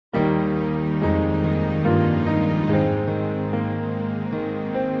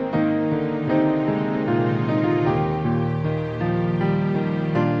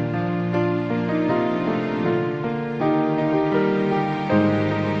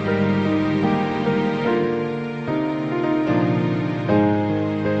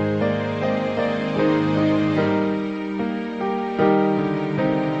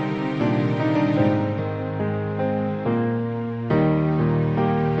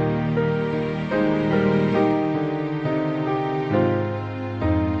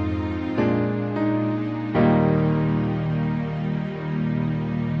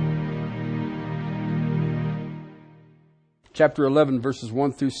chapter 11, verses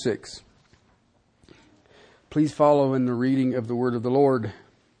 1 through 6. Please follow in the reading of the word of the Lord.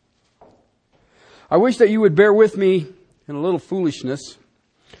 I wish that you would bear with me in a little foolishness,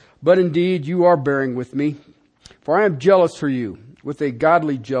 but indeed you are bearing with me. For I am jealous for you with a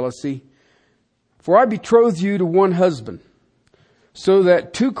godly jealousy. For I betrothed you to one husband, so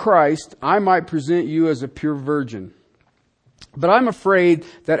that to Christ I might present you as a pure virgin. But I'm afraid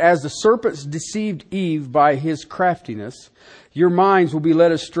that as the serpent deceived Eve by his craftiness, your minds will be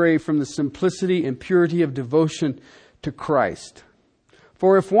led astray from the simplicity and purity of devotion to Christ.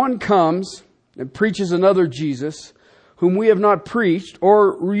 For if one comes and preaches another Jesus, whom we have not preached,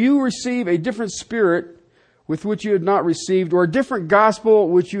 or you receive a different spirit with which you have not received, or a different gospel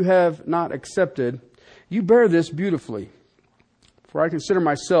which you have not accepted, you bear this beautifully. For I consider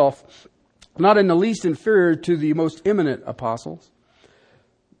myself not in the least inferior to the most eminent apostles,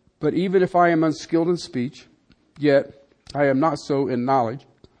 but even if I am unskilled in speech, yet I am not so in knowledge.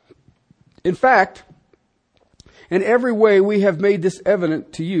 In fact, in every way we have made this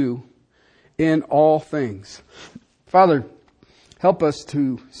evident to you in all things. Father, help us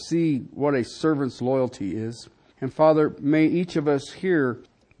to see what a servant's loyalty is. And Father, may each of us here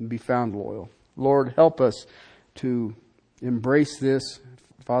be found loyal. Lord, help us to embrace this.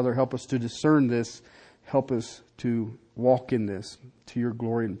 Father, help us to discern this. Help us to walk in this to your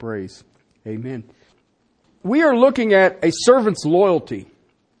glory and praise. Amen. We are looking at a servant's loyalty.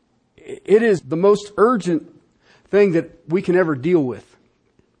 It is the most urgent thing that we can ever deal with.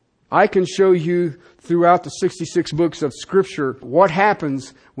 I can show you throughout the 66 books of Scripture what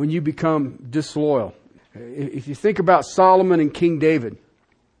happens when you become disloyal. If you think about Solomon and King David,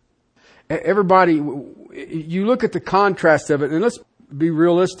 everybody, you look at the contrast of it, and let's be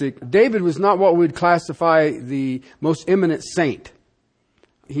realistic. David was not what we'd classify the most eminent saint.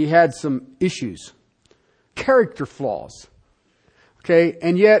 He had some issues, character flaws. Okay,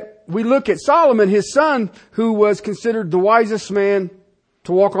 and yet we look at Solomon, his son, who was considered the wisest man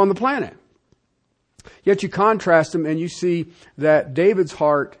to walk on the planet. Yet you contrast him and you see that David's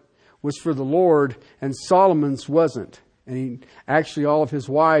heart was for the Lord and Solomon's wasn't. And actually all of his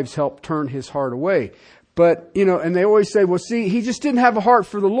wives helped turn his heart away. But, and they always say, well, see, he just didn't have a heart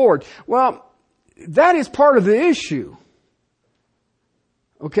for the Lord. Well, that is part of the issue.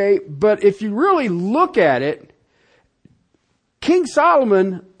 Okay, but if you really look at it, King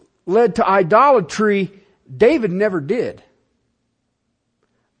Solomon led to idolatry. David never did.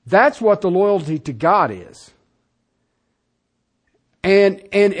 That's what the loyalty to God is. And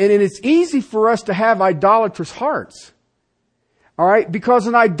it's easy for us to have idolatrous hearts. All right, because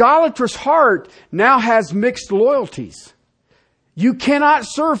an idolatrous heart now has mixed loyalties. You cannot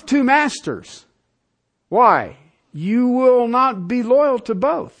serve two masters. Why? You will not be loyal to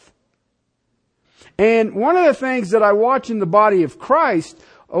both. And one of the things that I watch in the body of Christ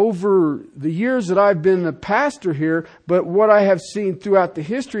over the years that I've been a pastor here, but what I have seen throughout the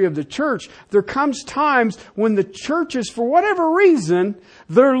history of the church, there comes times when the churches, for whatever reason,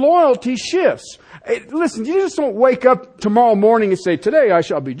 their loyalty shifts. Listen, you just don't wake up tomorrow morning and say, today I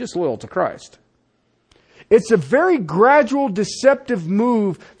shall be disloyal to Christ. It's a very gradual, deceptive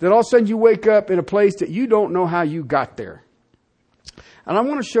move that all of a sudden you wake up in a place that you don't know how you got there. And I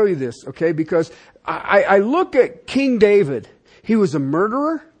want to show you this, okay, because I look at King David. He was a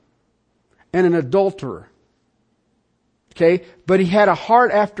murderer and an adulterer. Okay? But he had a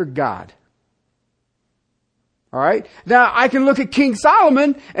heart after God. All right? Now, I can look at King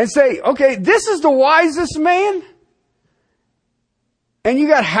Solomon and say, okay, this is the wisest man. And you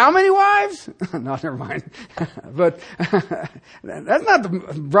got how many wives? No, never mind. But that's not the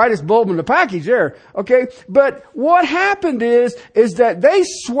brightest bulb in the package there. Okay? But what happened is that they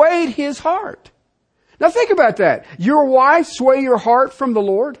swayed his heart. Now think about that. Your wife sway your heart from the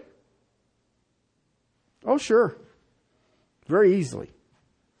Lord? Oh, sure. Very easily.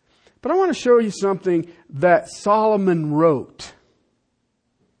 But I want to show you something that Solomon wrote.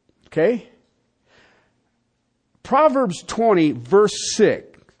 Okay? Proverbs 20, verse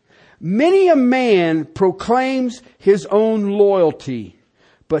 6. Many a man proclaims his own loyalty,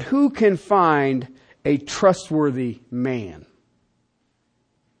 but who can find a trustworthy man?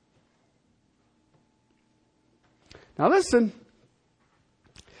 Now listen,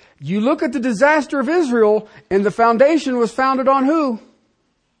 you look at the disaster of Israel and the foundation was founded on who?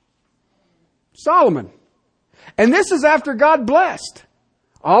 Solomon. And this is after God blessed.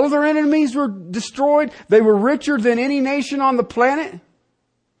 All of their enemies were destroyed. They were richer than any nation on the planet.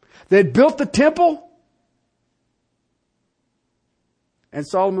 They had built the temple. And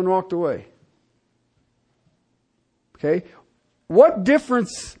Solomon walked away. Okay? What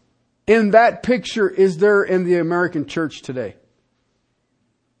difference in that picture is there in the American church today?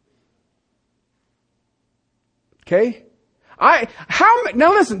 Okay?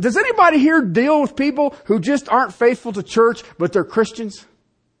 Now listen, does anybody here deal with people who just aren't faithful to church, but they're Christians?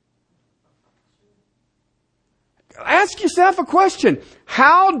 Ask yourself a question.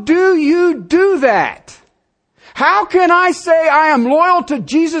 How do you do that? How can I say I am loyal to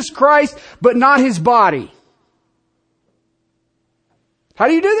Jesus Christ, but not His body? How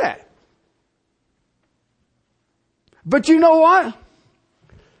do you do that? But you know what?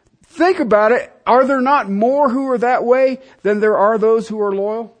 Think about it. Are there not more who are that way than there are those who are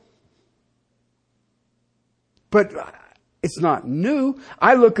loyal? But it's not new.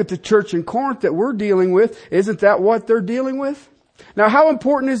 I look at the church in Corinth that we're dealing with. Isn't that what they're dealing with? Now, how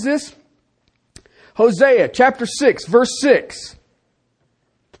important is this? Hosea chapter 6, verse 6.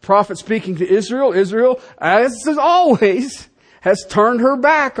 The prophet speaking to Israel. Israel, as always, has turned her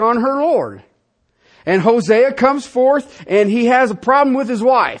back on her Lord. And Hosea comes forth and he has a problem with his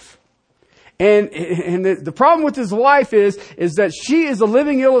wife. And the problem with his wife is that she is a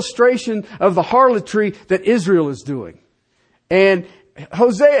living illustration of the harlotry that Israel is doing. And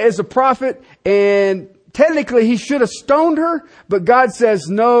Hosea is a prophet, and technically he should have stoned her, but God says,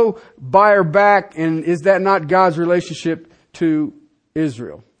 no, buy her back. And is that not God's relationship to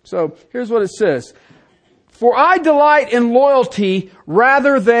Israel? So here's what it says. For I delight in loyalty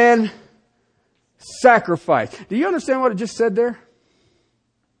rather than sacrifice. Do you understand what it just said there?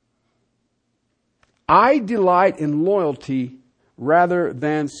 I delight in loyalty rather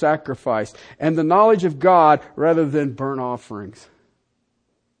than sacrifice, and the knowledge of God rather than burnt offerings.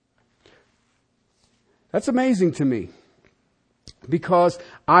 That's amazing to me, because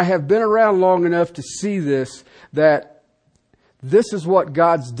I have been around long enough to see this, that this is what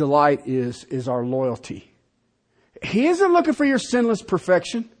God's delight is our loyalty. He isn't looking for your sinless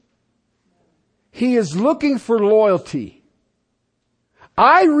perfection. He is looking for loyalty.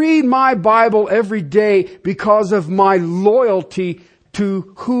 I read my Bible every day because of my loyalty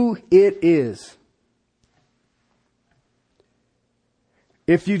to who it is.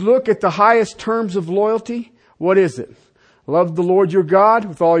 If you look at the highest terms of loyalty, what is it? Love the Lord your God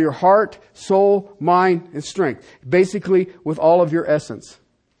with all your heart, soul, mind, and strength. Basically, with all of your essence.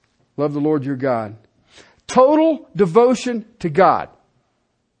 Love the Lord your God. Total devotion to God.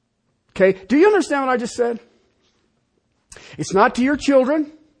 Okay, do you understand what I just said? It's not to your children.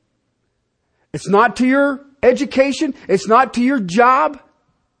 It's not to your education. It's not to your job.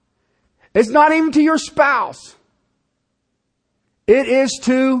 It's not even to your spouse. It is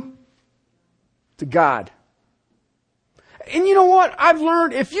to God. And you know what? I've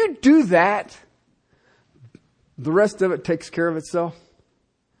learned if you do that, the rest of it takes care of itself.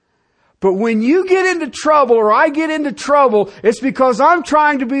 But when you get into trouble, or I get into trouble, it's because I'm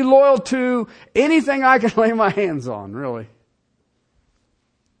trying to be loyal to anything I can lay my hands on, really.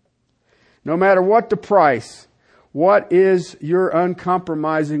 No matter what the price, what is your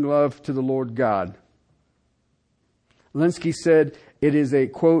uncompromising love to the Lord God? Linsky said, it is a,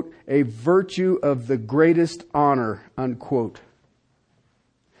 quote, a virtue of the greatest honor, unquote.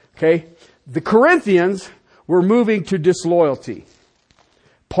 Okay? The Corinthians were moving to disloyalty.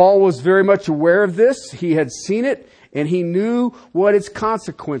 Paul was very much aware of this. He had seen it, and he knew what its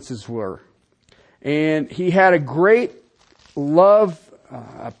consequences were. And he had a great love,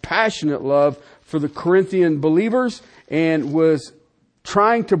 a passionate love for the Corinthian believers, and was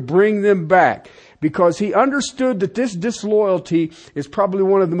trying to bring them back, because he understood that this disloyalty is probably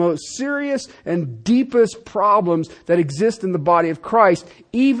one of the most serious and deepest problems that exist in the body of Christ,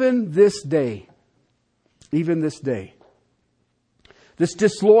 even this day. Even this day. This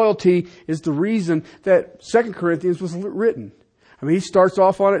disloyalty is the reason that 2 Corinthians was written. I mean, he starts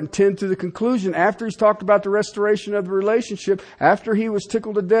off on it and 10 to the conclusion, after he's talked about the restoration of the relationship, after he was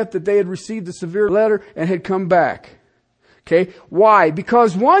tickled to death that they had received a severe letter and had come back. Okay, why?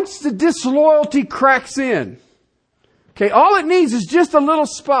 Because once the disloyalty cracks in, okay, all it needs is just a little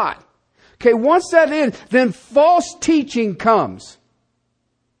spot. Okay, once that in, then false teaching comes.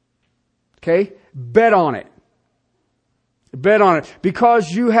 Okay, bet on it. Bet on it.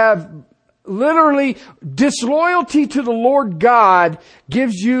 Because you have literally disloyalty to the Lord God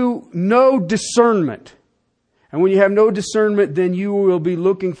gives you no discernment. And when you have no discernment, then you will be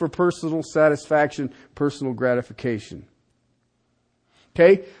looking for personal satisfaction, personal gratification.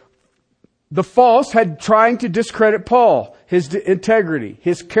 Okay? The false had trying to discredit Paul, his integrity,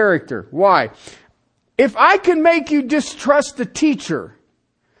 his character. Why? If I can make you distrust the teacher,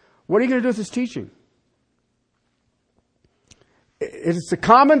 what are you going to do with his teaching? It's a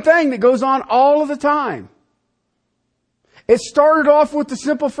common thing that goes on all of the time. It started off with the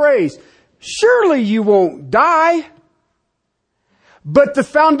simple phrase, surely you won't die. But the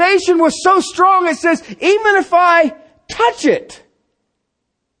foundation was so strong, it says, even if I touch it,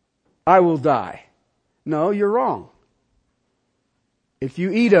 I will die. No, you're wrong. If you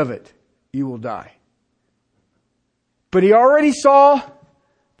eat of it, you will die. But he already saw,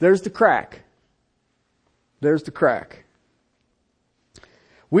 there's the crack. There's the crack.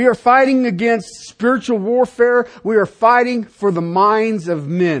 We are fighting against spiritual warfare. We are fighting for the minds of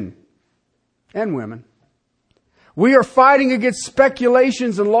men and women. We are fighting against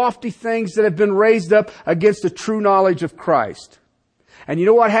speculations and lofty things that have been raised up against the true knowledge of Christ. And you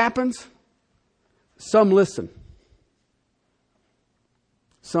know what happens? Some listen.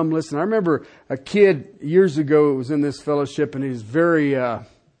 Some listen. I remember a kid years ago who was in this fellowship, and he was very, how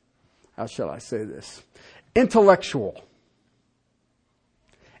shall I say this? Intellectual.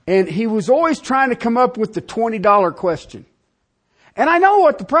 And he was always trying to come up with the $20 question. And I know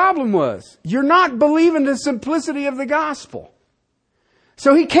what the problem was. You're not believing the simplicity of the gospel.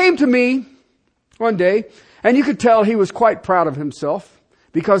 So he came to me one day, and you could tell he was quite proud of himself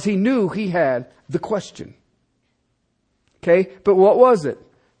because he knew he had the question. Okay, but what was it?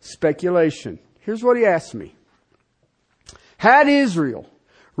 Speculation. Here's what he asked me. Had Israel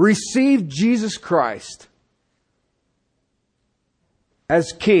received Jesus Christ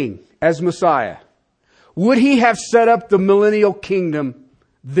as king, as Messiah, would he have set up the millennial kingdom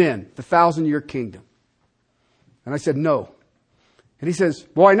then, the 1,000-year kingdom? And I said, no. And he says,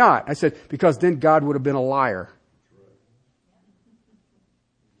 why not? I said, because then God would have been a liar.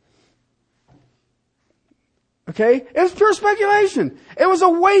 Okay? It was pure speculation. It was a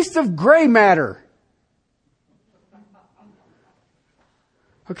waste of gray matter.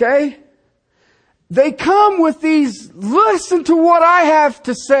 Okay? They come with these, listen to what I have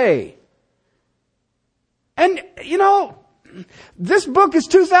to say. And, you know, this book is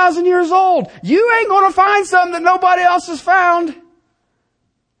 2,000 years old. You ain't going to find something that nobody else has found.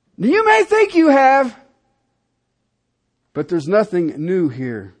 You may think you have, but there's nothing new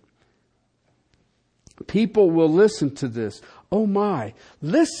here. People will listen to this. Oh my,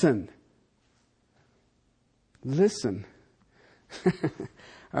 listen. Listen.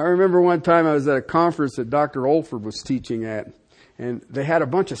 I remember one time I was at a conference that Dr. Olford was teaching at, and they had a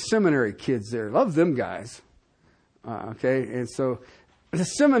bunch of seminary kids there. Love them guys. Okay, and so the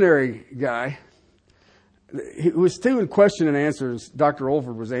seminary guy, he was doing question and answers. Dr.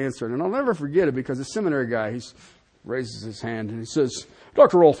 Olford was answering, and I'll never forget it because the seminary guy, he raises his hand and he says,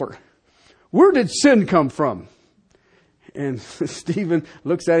 Dr. Olford, where did sin come from? And Stephen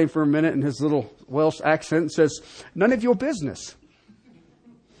looks at him for a minute in his little Welsh accent and says, none of your business.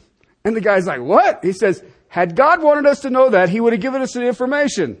 And the guy's like, what? He says, had God wanted us to know that, He would have given us the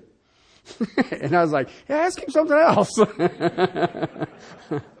information. And I was like, yeah, ask him something else.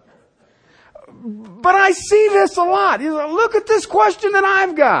 But I see this a lot. He's like, look at this question that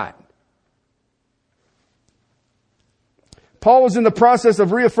I've got. Paul was in the process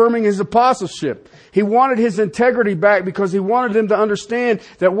of reaffirming his apostleship. He wanted his integrity back because he wanted them to understand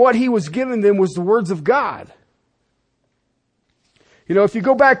that what he was giving them was the words of God. You know, if you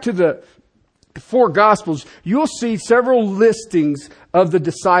go back to the 4 Gospels, you'll see several listings of the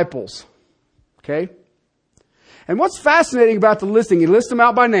disciples. Okay? And what's fascinating about the listing, he lists them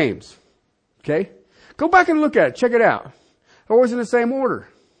out by names. Okay? Go back and look at it. Check it out. Always in the same order.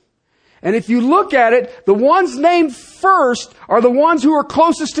 And if you look at it, the ones named first are the ones who are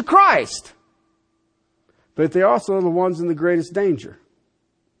closest to Christ. But they're also the ones in the greatest danger.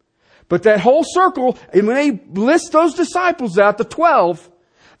 But that whole circle, and when they list those disciples out, the 12,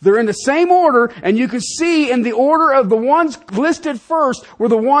 they're in the same order, and you can see in the order of the ones listed first were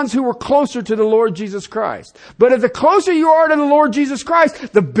the ones who were closer to the Lord Jesus Christ. But if the closer you are to the Lord Jesus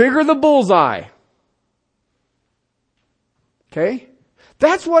Christ, the bigger the bullseye. Okay?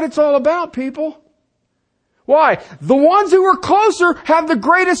 That's what it's all about, people. Why? The ones who are closer have the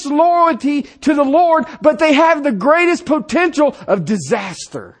greatest loyalty to the Lord, but they have the greatest potential of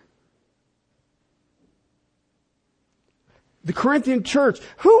disaster. The Corinthian church,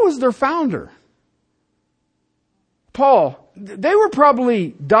 who was their founder? Paul. They were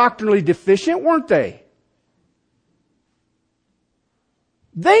probably doctrinally deficient, weren't they?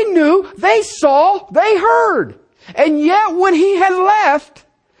 They knew, they saw, they heard. And yet when he had left,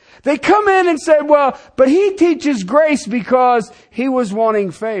 they come in and said, well, but he teaches grace because he was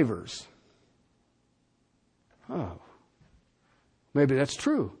wanting favors. Oh, maybe that's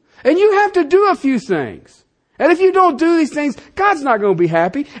true. And you have to do a few things. And if you don't do these things, God's not going to be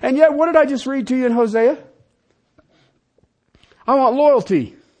happy. And yet, what did I just read to you in Hosea? I want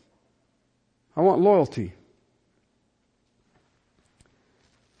loyalty. I want loyalty.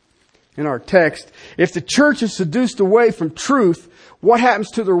 in our text. If the church is seduced away from truth, what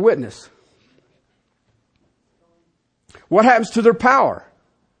happens to their witness? What happens to their power?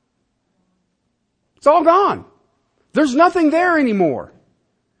 It's all gone. There's nothing there anymore.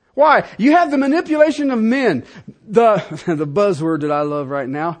 Why? You have the manipulation of men. The buzzword that I love right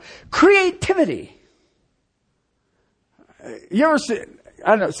now, creativity. You ever see,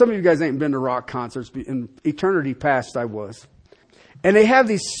 I know some of you guys ain't been to rock concerts. In eternity past I was. And they have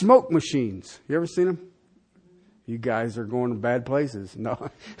these smoke machines. You ever seen them? You guys are going to bad places. No.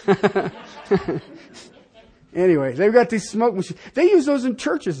 Anyway, they've got these smoke machines. They use those in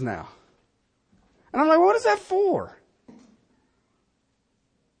churches now. And I'm like, what is that for?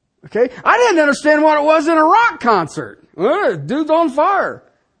 Okay. I didn't understand what it was in a rock concert. Dude's on fire.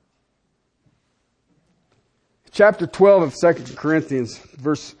 Chapter 12 of 2 Corinthians,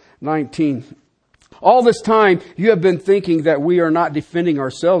 verse 19. All this time you have been thinking that we are not defending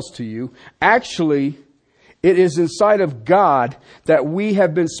ourselves to you. Actually, it is inside of God that we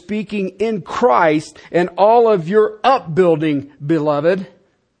have been speaking in Christ and all of your upbuilding, beloved.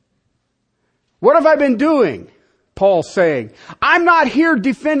 What have I been doing? Paul's saying, I'm not here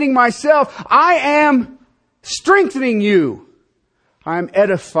defending myself. I am strengthening you. I'm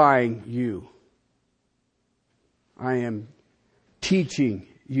edifying you. I am teaching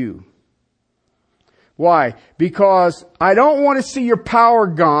you. Why? Because I don't want to see your power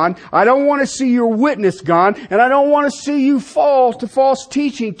gone. I don't want to see your witness gone. And I don't want to see you fall to false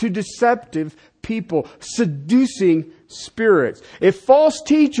teaching, to deceptive people, seducing spirits. If false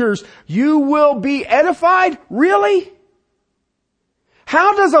teachers, you will be edified? Really?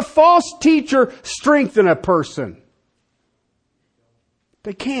 How does a false teacher strengthen a person?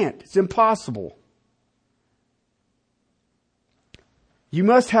 They can't. It's impossible. You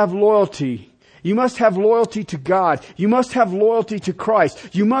must have loyalty. You must have loyalty to God. You must have loyalty to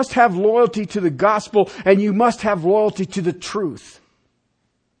Christ. You must have loyalty to the gospel, and you must have loyalty to the truth.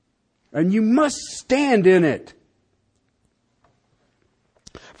 And you must stand in it.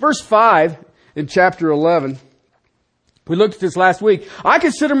 Verse 5 in chapter 11. We looked at this last week. I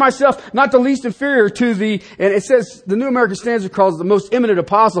consider myself not the least inferior to the, and it says, the New American Standard calls it the most eminent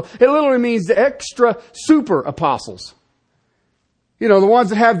apostle. It literally means the extra super apostles. You know, the ones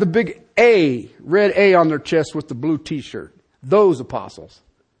that have the big A, red A on their chest with the blue t-shirt. Those apostles.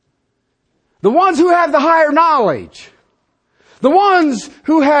 The ones who have the higher knowledge. The ones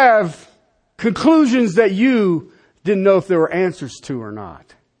who have conclusions that you didn't know if there were answers to or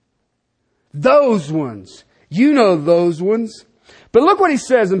not. Those ones. You know those ones. But look what he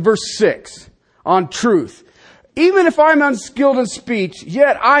says in verse 6 on truth. Even if I'm unskilled in speech,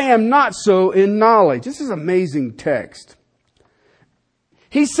 yet I am not so in knowledge. This is an amazing text.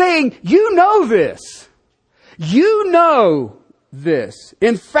 He's saying, you know this. You know this.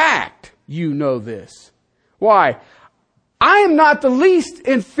 In fact, you know this. Why? I am not the least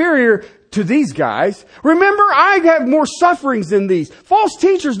inferior to these guys. Remember, I have more sufferings than these. False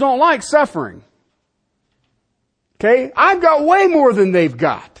teachers don't like suffering. Okay? I've got way more than they've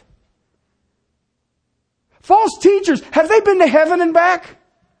got. False teachers, have they been to heaven and back?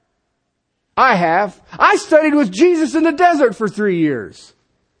 I have. I studied with Jesus in the desert for 3 years.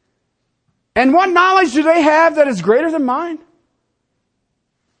 And what knowledge do they have that is greater than mine?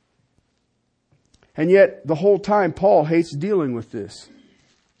 And yet, the whole time, Paul hates dealing with this.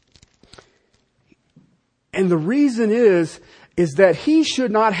 And the reason is that he should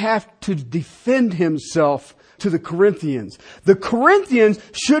not have to defend himself to the Corinthians. The Corinthians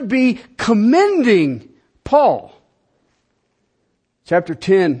should be commending Paul. Chapter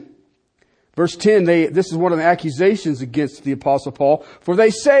 10. Verse 10, this is one of the accusations against the Apostle Paul. For they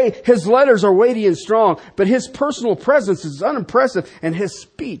say his letters are weighty and strong, but his personal presence is unimpressive and his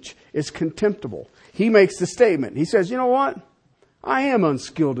speech is contemptible. He makes the statement. He says, you know what? I am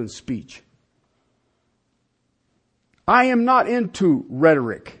unskilled in speech. I am not into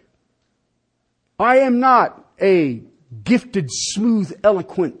rhetoric. I am not a gifted, smooth,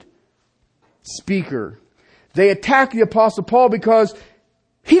 eloquent speaker. They attack the Apostle Paul because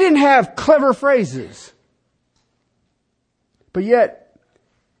he didn't have clever phrases. But yet,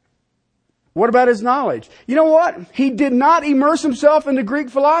 what about his knowledge? You know what? He did not immerse himself in the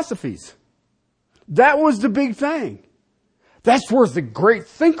Greek philosophies. That was the big thing. That's where the great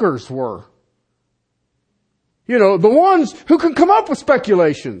thinkers were. You know, the ones who can come up with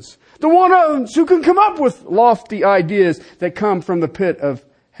speculations. The ones who can come up with lofty ideas that come from the pit of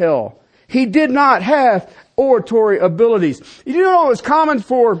hell. He did not have oratory abilities. You know, it was common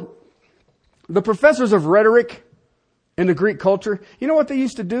for the professors of rhetoric in the Greek culture. You know what they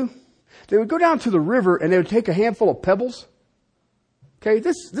used to do? They would go down to the river and they would take a handful of pebbles. Okay,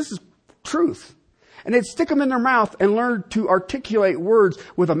 this is truth. And they'd stick them in their mouth and learn to articulate words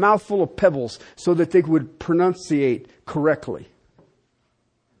with a mouthful of pebbles so that they would pronunciate correctly.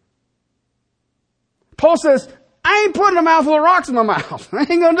 Paul says, I ain't putting a mouthful of rocks in my mouth. I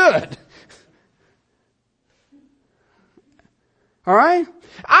ain't going to do it. All right?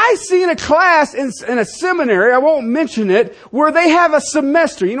 I see in a class in a seminary, I won't mention it, where they have a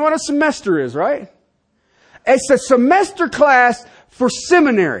semester. You know what a semester is, right? It's a semester class for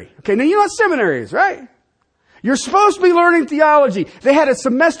seminary. Okay, now you know what seminary is, right? You're supposed to be learning theology. They had a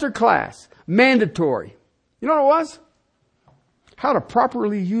semester class, mandatory. You know what it was? How to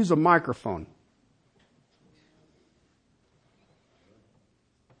properly use a microphone.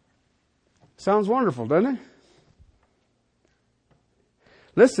 Sounds wonderful, doesn't it?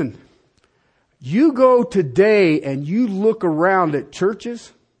 Listen, you go today and you look around at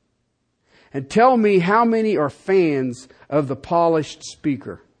churches and tell me how many are fans of the polished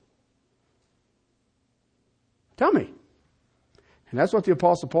speaker. Tell me. And that's what the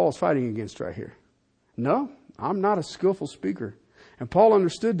Apostle Paul is fighting against right here. No, I'm not a skillful speaker. And Paul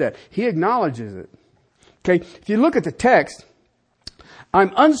understood that. He acknowledges it. Okay, if you look at the text,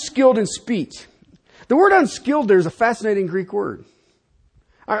 I'm unskilled in speech. The word unskilled there is a fascinating Greek word.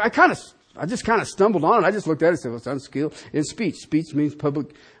 I just kind of stumbled on it. I just looked at it and said, well, it's unskilled in speech. Speech means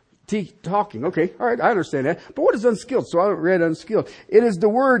public talking. Okay, all right, I understand that. But what is unskilled? So I read unskilled. It is the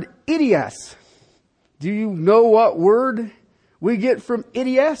word idios. Do you know what word we get from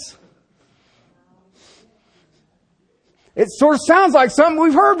idios? It sort of sounds like something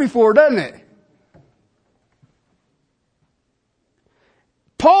we've heard before, doesn't it?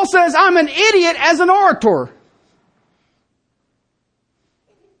 Paul says, I'm an idiot as an orator.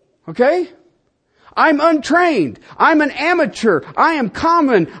 Okay? I'm untrained. I'm an amateur. I am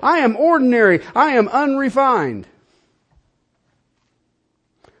common. I am ordinary. I am unrefined.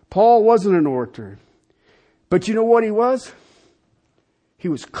 Paul wasn't an orator. But you know what he was? He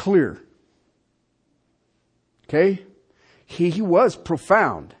was clear. Okay? He was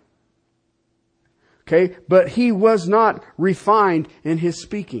profound. Okay? But he was not refined in his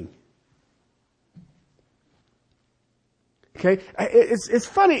speaking. Okay? It's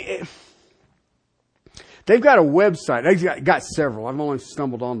funny. They've got a website. They've got several. I've only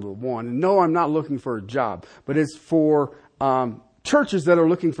stumbled onto one. And no, I'm not looking for a job. But it's for churches that are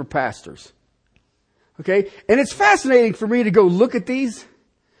looking for pastors. Okay? And it's fascinating for me to go look at these.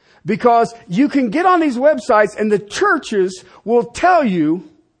 Because you can get on these websites and the churches will tell you,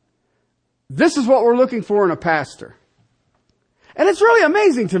 this is what we're looking for in a pastor. And it's really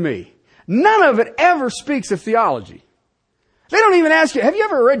amazing to me. None of it ever speaks of theology. They don't even ask you, have you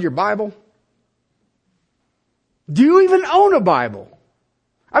ever read your Bible? Do you even own a Bible?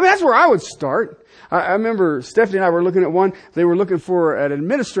 I mean, that's where I would start. I remember Stephanie and I were looking at one. They were looking for an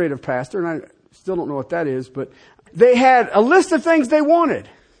administrative pastor, and I still don't know what that is, but they had a list of things they wanted.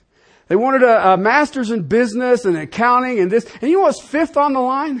 They wanted a master's in business and accounting and this. And you know what's fifth on the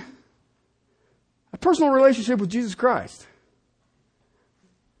line? A personal relationship with Jesus Christ.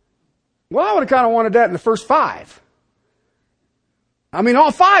 Well, I would have kind of wanted that in the first five. I mean,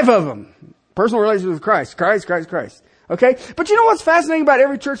 all five of them. Personal relationship with Christ. Christ. Okay? But you know what's fascinating about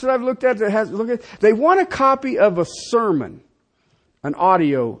every church that I've looked at they want a copy of a sermon. An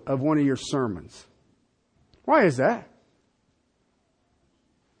audio of one of your sermons. Why is that?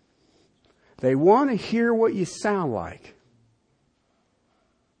 They want to hear what you sound like.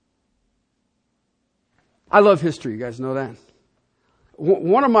 I love history. You guys know that?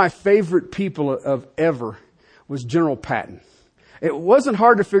 One of my favorite people of ever was General Patton. It wasn't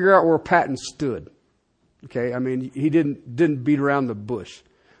hard to figure out where Patton stood. Okay, I mean, he didn't beat around the bush.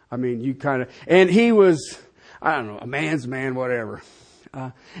 I mean, and he was, I don't know, a man's man, whatever.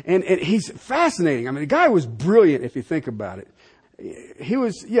 And he's fascinating. I mean, the guy was brilliant if you think about it. He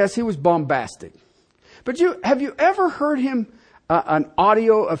was bombastic. But have you ever heard him, an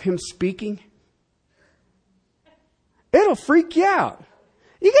audio of him speaking? It'll freak you out.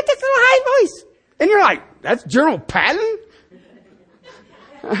 You get this little high voice. And you're like, that's General Patton?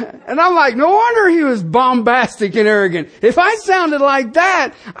 And I'm like, no wonder he was bombastic and arrogant. If I sounded like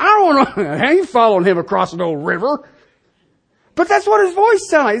that, I don't want to, I ain't following him across an old river. But that's what his voice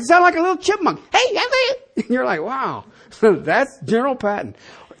sounded like. It sounded like a little chipmunk. Hey, and you're like, wow, that's General Patton.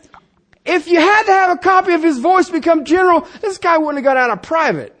 If you had to have a copy of his voice become general, this guy wouldn't have got out of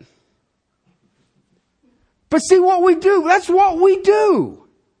private. But see what we do, that's what we do.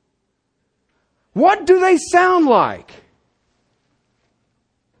 What do they sound like?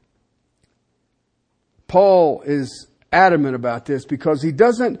 Paul is adamant about this because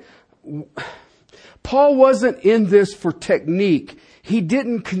Paul wasn't in this for technique. He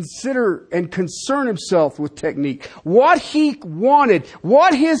didn't consider and concern himself with technique. What he wanted,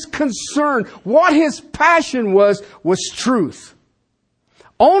 what his concern, what his passion was truth.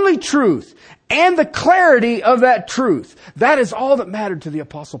 Only truth. And the clarity of that truth. That is all that mattered to the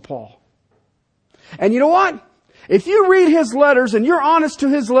Apostle Paul. And you know what? If you read his letters and you're honest to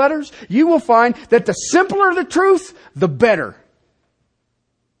his letters, you will find that the simpler the truth, the better.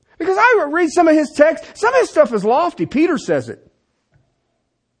 Because I read some of his texts, some of his stuff is lofty. Peter says it.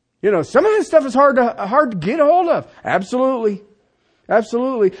 Some of his stuff is hard to get a hold of. Absolutely.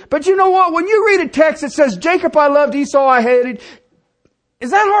 Absolutely. But you know what? When you read a text that says, Jacob I loved, Esau I hated,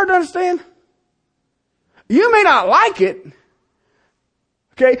 is that hard to understand? You may not like it.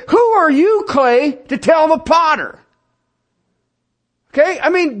 Okay? Who are you, clay, to tell the potter? Okay? I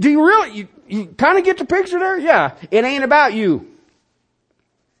mean, do you really, you kind of get the picture there? Yeah. It ain't about you.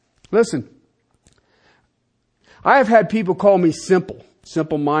 Listen. I have had people call me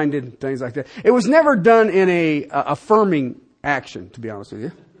simple-minded, things like that. It was never done in a affirming action, to be honest with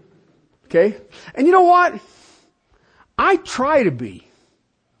you. Okay? And you know what? I try to be.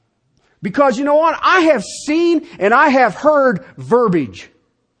 Because you know what? I have seen and I have heard verbiage.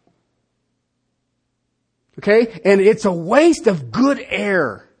 Okay? And it's a waste of good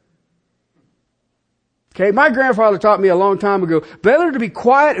air. Okay? My grandfather taught me a long time ago, better to be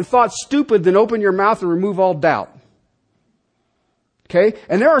quiet and thought stupid than open your mouth and remove all doubt. Okay?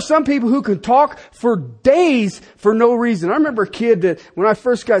 And there are some people who can talk for days for no reason. I remember a kid that when I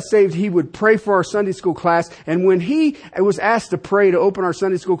first got saved, he would pray for our Sunday school class. And when he was asked to pray to open our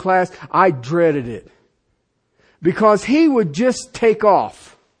Sunday school class, I dreaded it. Because he would just take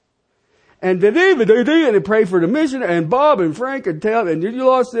off. And and pray for the mission, and Bob and Frank and tell, and you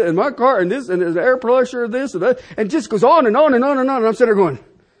lost it, and my car, and this, and the air pressure, this, and that, and just goes on and on and on and on. And I'm sitting there going,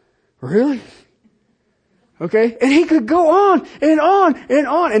 really? Okay? And he could go on and on and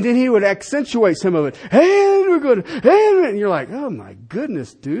on. And then he would accentuate some of it. And we're going to, and you're like, oh my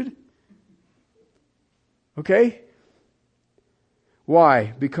goodness, dude. Okay?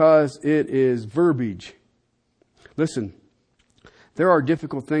 Why? Because it is verbiage. Listen, there are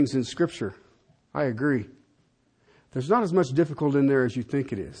difficult things in Scripture. I agree. There's not as much difficult in there as you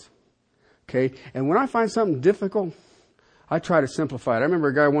think it is. Okay? And when I find something difficult, I try to simplify it. I remember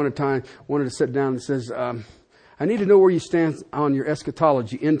a guy one time wanted to sit down and says, I need to know where you stand on your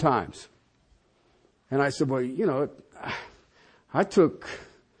eschatology, end times. And I said, well, I took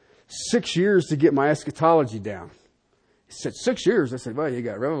 6 years to get my eschatology down. He said, 6 years? I said, well, you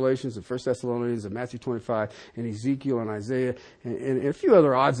got Revelations and 1 Thessalonians and Matthew 25 and Ezekiel and Isaiah and a few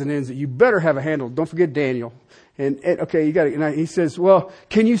other odds and ends that you better have a handle. Don't forget Daniel. And okay, you got it. And he says, well,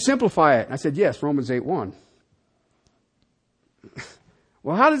 can you simplify it? And I said, yes, Romans 8:1.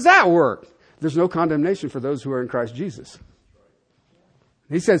 Well, how does that work? There's no condemnation for those who are in Christ Jesus.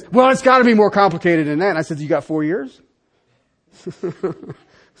 He says, well, it's got to be more complicated than that. And I said, you got 4 years?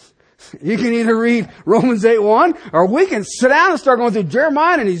 You can either read Romans 8:1, or we can sit down and start going through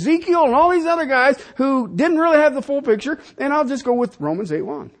Jeremiah and Ezekiel and all these other guys who didn't really have the full picture, and I'll just go with Romans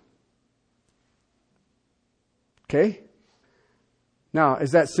 8:1. Okay? Now,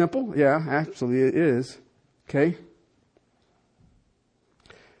 is that simple? Yeah, actually it is. Okay?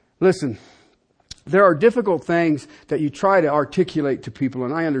 Listen, there are difficult things that you try to articulate to people,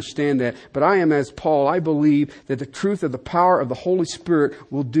 and I understand that. But I am, as Paul, I believe that the truth of the power of the Holy Spirit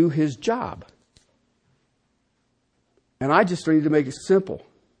will do His job. And I just need to make it simple.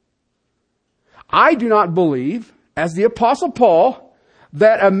 I do not believe, as the Apostle Paul,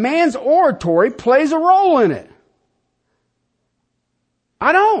 that a man's oratory plays a role in it.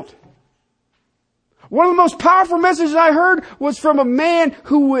 I don't. One of the most powerful messages I heard was from a man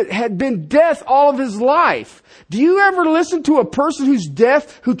who had been deaf all of his life. Do you ever listen to a person who's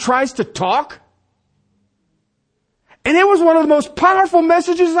deaf who tries to talk? And it was one of the most powerful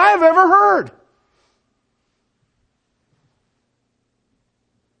messages I have ever heard.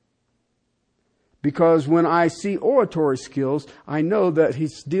 Because when I see oratory skills, I know that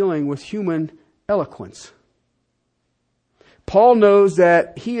he's dealing with human eloquence. Paul knows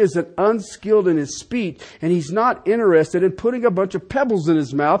that he is unskilled in his speech, and he's not interested in putting a bunch of pebbles in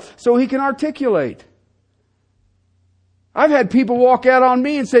his mouth so he can articulate. I've had people walk out on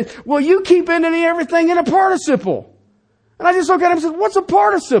me and say, well, you keep ending everything in a participle. And I just look at him and say, what's a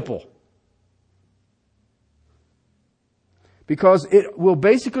participle? Because it will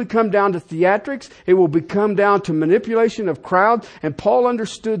basically come down to theatrics. It will come down to manipulation of crowds. And Paul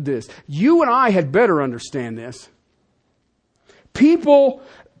understood this. You and I had better understand this. People,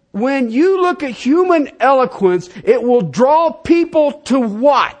 when you look at human eloquence, it will draw people to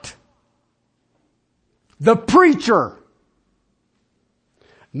what? The preacher.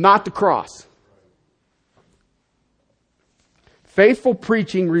 not the cross. Faithful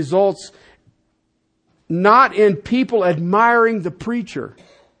preaching results not in people admiring the preacher,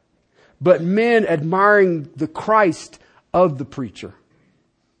 but men admiring the Christ of the preacher.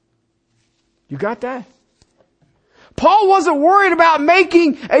 You got that? Paul wasn't worried about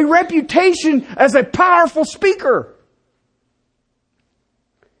making a reputation as a powerful speaker.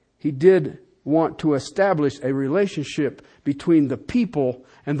 He did want to establish a relationship between the people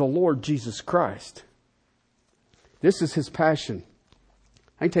and the Lord Jesus Christ. This is his passion.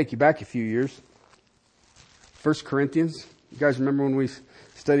 I can take you back a few years. 1 Corinthians. You guys remember when we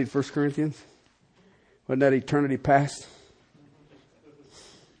studied 1 Corinthians? Wasn't that eternity past?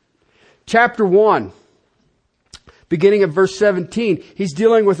 Chapter 1, beginning of verse 17. He's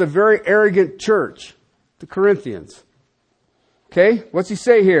dealing with a very arrogant church, the Corinthians. Okay, what's he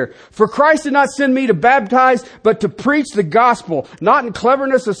say here? For Christ did not send me to baptize, but to preach the gospel, not in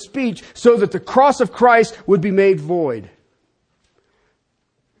cleverness of speech, so that the cross of Christ would be made void.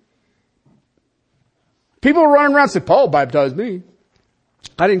 People are running around and say, Paul baptized me.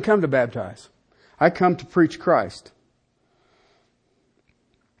 I didn't come to baptize. I come to preach Christ.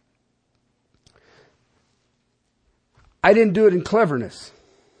 I didn't do it in cleverness.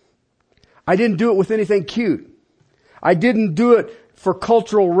 I didn't do it with anything cute. I didn't do it for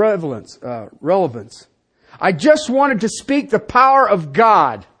cultural relevance. I just wanted to speak the power of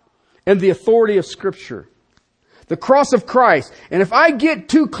God and the authority of Scripture. The cross of Christ. And if I get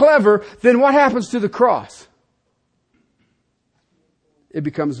too clever, then what happens to the cross? It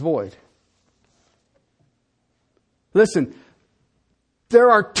becomes void. Listen, there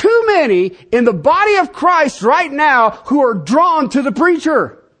are too many in the body of Christ right now who are drawn to the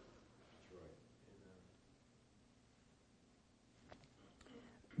preacher.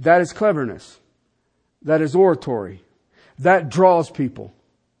 That is cleverness. That is oratory. That draws people.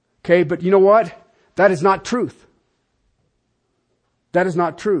 Okay, but you know what? That is not truth. That is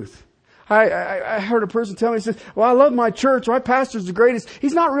not truth. I heard a person tell me, he says, well, I love my church. My pastor's the greatest.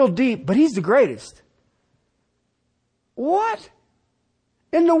 He's not real deep, but he's the greatest. What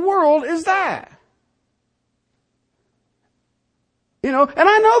in the world is that? You know, and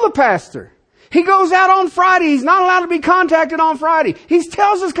I know the pastor. He goes out on Friday. He's not allowed to be contacted on Friday. He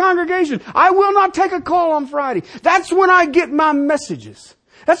tells his congregation, I will not take a call on Friday. That's when I get my messages.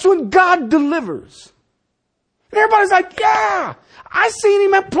 That's when God delivers. And everybody's like, yeah, I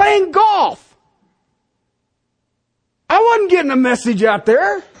seen him playing golf. I wasn't getting a message out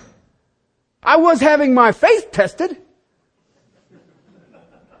there. I was having my faith tested.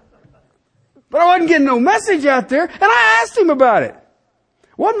 But I wasn't getting no message out there. And I asked him about it.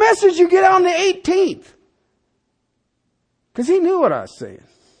 What message you get on the 18th? Because he knew what I was saying.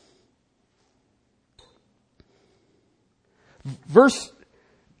 Verse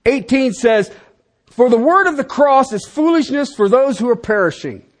 18 says, for the word of the cross is foolishness for those who are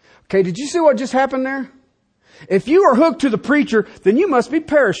perishing. Okay, did you see what just happened there? If you are hooked to the preacher, then you must be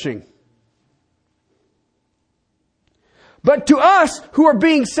perishing. But to us who are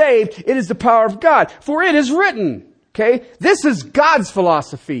being saved, it is the power of God. For it is written, okay, this is God's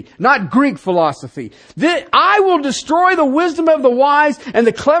philosophy, not Greek philosophy. I will destroy the wisdom of the wise and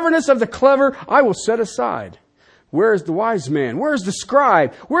the cleverness of the clever I will set aside. Where is the wise man? Where is the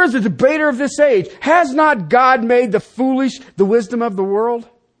scribe? Where is the debater of this age? Has not God made the foolish the wisdom of the world?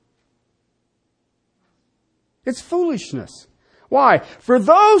 It's foolishness. Why? For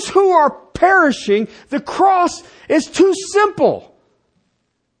those who are perishing, the cross is too simple.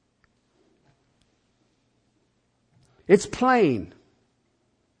 It's plain.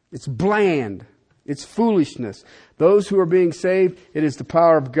 It's bland. It's foolishness. Those who are being saved, it is the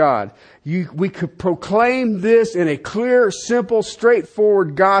power of God. We could proclaim this in a clear, simple,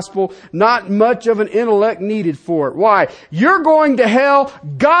 straightforward gospel. Not much of an intellect needed for it. Why? You're going to hell.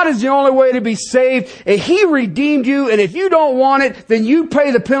 God is the only way to be saved. And He redeemed you. And if you don't want it, then you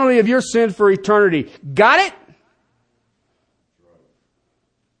pay the penalty of your sin for eternity. Got it?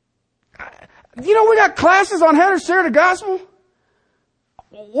 You know, we got classes on how to share the gospel.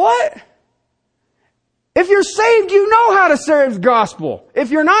 What? If you're saved, you know how to share the gospel.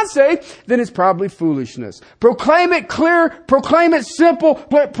 If you're not saved, then it's probably foolishness. Proclaim it clear, proclaim it simple,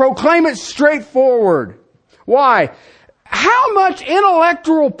 proclaim it straightforward. Why? How much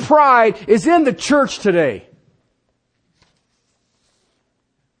intellectual pride is in the church today?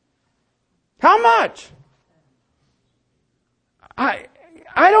 How much? I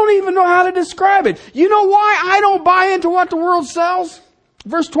don't even know how to describe it. You know why I don't buy into what the world sells?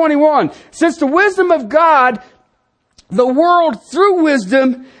 Verse 21, since the wisdom of God, the world through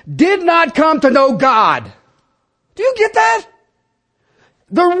wisdom did not come to know God. Do you get that?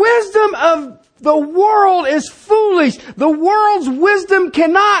 The wisdom of the world is foolish. The world's wisdom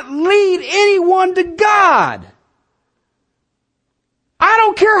cannot lead anyone to God. I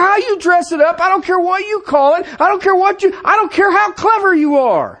don't care how you dress it up. I don't care what you call it. I don't care how clever you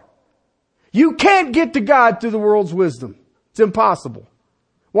are. You can't get to God through the world's wisdom. It's impossible.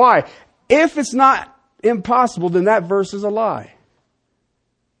 Why? If it's not impossible, then that verse is a lie.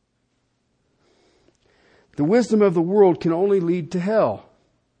 The wisdom of the world can only lead to hell.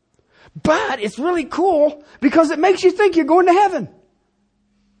 But it's really cool because it makes you think you're going to heaven.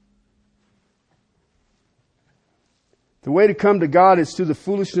 The way to come to God is through the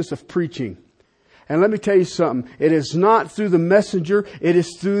foolishness of preaching. And let me tell you something. It is not through the messenger. It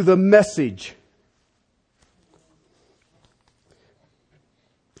is through the message.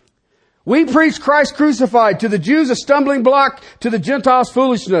 We preach Christ crucified, to the Jews a stumbling block, to the Gentiles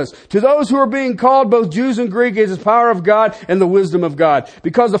foolishness. To those who are being called, both Jews and Greek, it is the power of God and the wisdom of God.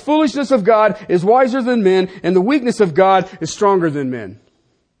 Because the foolishness of God is wiser than men, and the weakness of God is stronger than men.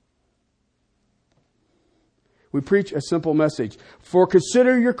 We preach a simple message. For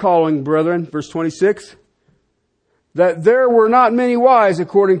consider your calling, brethren, verse 26, that there were not many wise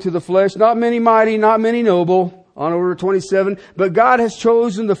according to the flesh, not many mighty, not many noble. On over 27. But God has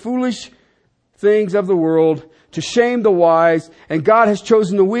chosen the foolish things of the world to shame the wise. And God has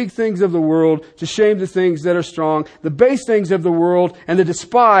chosen the weak things of the world to shame the things that are strong. The base things of the world and the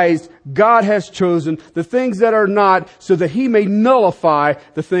despised God has chosen. The things that are not, so that He may nullify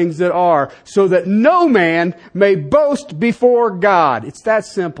the things that are. So that no man may boast before God. It's that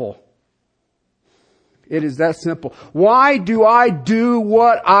simple. It is that simple. Why do I do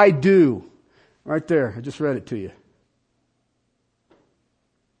what I do? Right there. I just read it to you.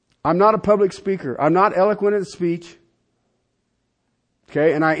 I'm not a public speaker. I'm not eloquent in speech.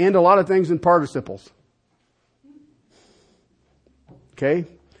 Okay. And I end a lot of things in participles. Okay.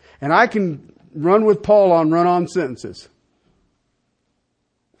 And I can run with Paul on run-on sentences.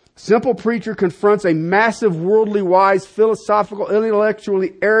 Simple preacher confronts a massive, worldly, wise, philosophical,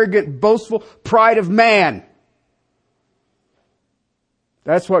 intellectually arrogant, boastful pride of man.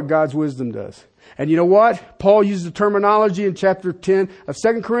 That's what God's wisdom does. And you know what? Paul uses the terminology in chapter 10 of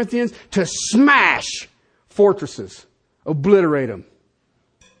 2 Corinthians to smash fortresses, obliterate them.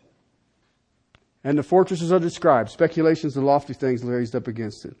 And the fortresses are described, speculations and lofty things raised up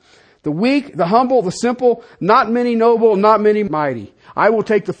against it. The weak, the humble, the simple, not many noble, not many mighty. I will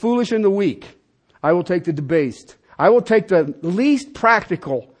take the foolish and the weak. I will take the debased. I will take the least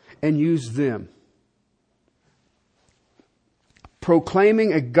practical and use them.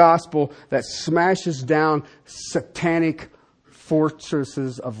 Proclaiming a gospel that smashes down satanic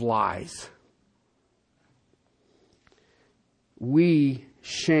fortresses of lies. We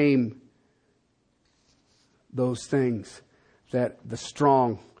shame those things that the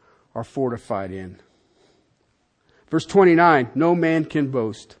strong are fortified in. Verse 29, no man can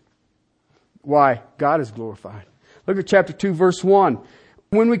boast. Why? God is glorified. Look at chapter 2, verse 1.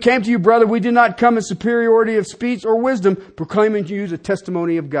 When we came to you, brother, we did not come in superiority of speech or wisdom, proclaiming to you the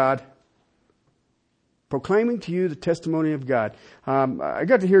testimony of God. Proclaiming to you the testimony of God. I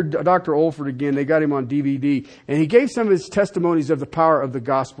got to hear Dr. Olford again. They got him on DVD. And he gave some of his testimonies of the power of the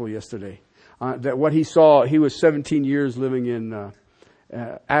gospel yesterday. That what he saw, he was 17 years living in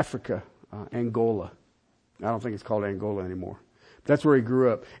Africa, Angola. I don't think it's called Angola anymore. That's where he grew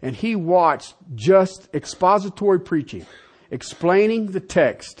up. And he watched just expository preaching, explaining the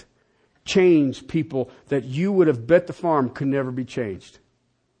text, change people that you would have bet the farm could never be changed.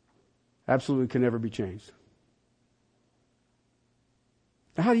 Absolutely could never be changed.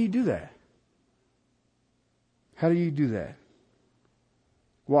 Now, how do you do that? How do you do that?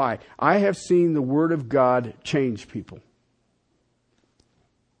 Why? I have seen the Word of God change people.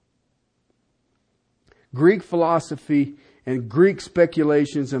 Greek philosophy and Greek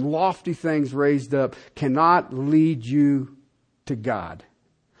speculations and lofty things raised up cannot lead you to God.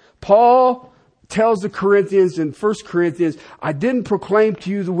 Paul tells the Corinthians in 1 Corinthians, I didn't proclaim to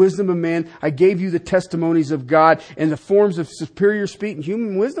you the wisdom of man. I gave you the testimonies of God in the forms of superior speech and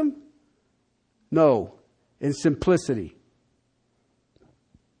human wisdom? No, in simplicity.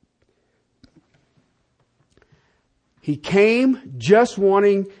 He came just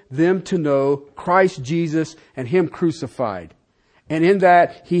wanting them to know Christ Jesus and Him crucified. And in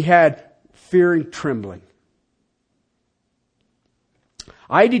that, He had fearing, trembling.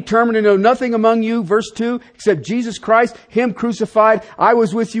 I determined to know nothing among you, verse 2, except Jesus Christ, Him crucified. I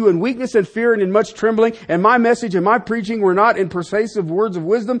was with you in weakness and fear and in much trembling. And my message and my preaching were not in persuasive words of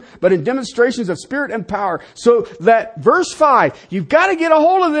wisdom, but in demonstrations of spirit and power. So that verse 5, you've got to get a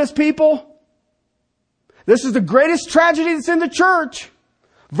hold of this, people. This is the greatest tragedy that's in the church.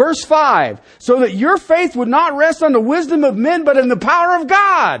 Verse 5, so that your faith would not rest on the wisdom of men, but in the power of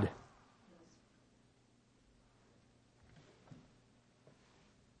God.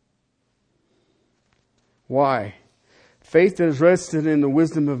 Why? Faith that is rested in the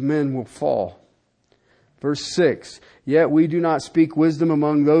wisdom of men will fall. Verse 6, yet we do not speak wisdom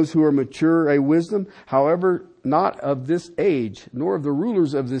among those who are mature, a wisdom, however, not of this age, nor of the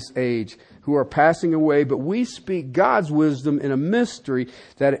rulers of this age who are passing away, but we speak God's wisdom in a mystery,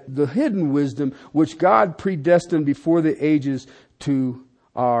 that the hidden wisdom which God predestined before the ages to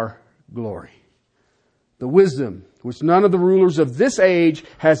our glory. The wisdom which none of the rulers of this age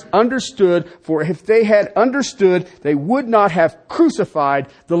has understood, for if they had understood, they would not have crucified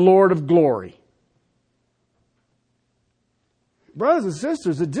the Lord of glory. Brothers and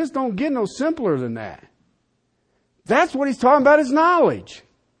sisters, it just don't get no simpler than that. That's what he's talking about, is knowledge.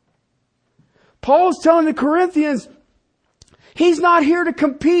 Paul's telling the Corinthians, he's not here to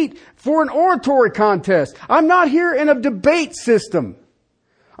compete for an oratory contest. I'm not here in a debate system.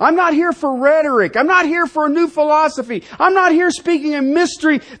 I'm not here for rhetoric. I'm not here for a new philosophy. I'm not here speaking a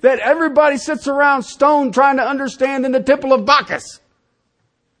mystery that everybody sits around stoned trying to understand in the temple of Bacchus.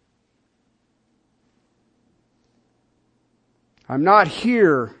 I'm not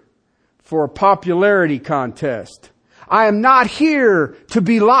here for a popularity contest. I am not here to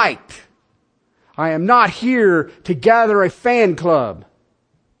be liked. I am not here to gather a fan club.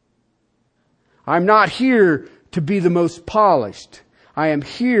 I'm not here to be the most polished. I am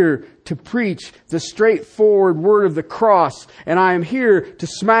here to preach the straightforward word of the cross, and I am here to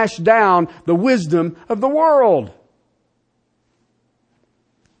smash down the wisdom of the world.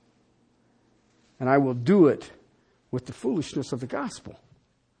 And I will do it with the foolishness of the gospel.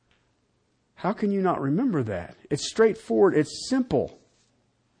 How can you not remember that? It's straightforward. It's simple.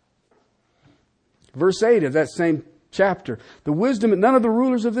 Verse 8 of that same chapter. The wisdom that none of the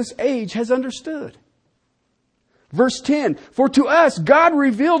rulers of this age has understood. Verse 10. For to us God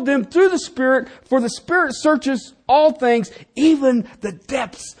revealed them through the Spirit, for the Spirit searches all things, even the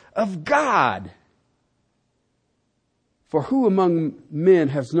depths of God. For who among men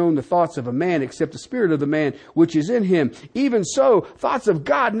has known the thoughts of a man except the spirit of the man which is in him? Even so, thoughts of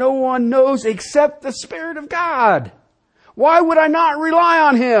God no one knows except the Spirit of God. Why would I not rely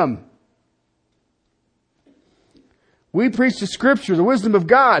on Him? We preach the Scripture, the wisdom of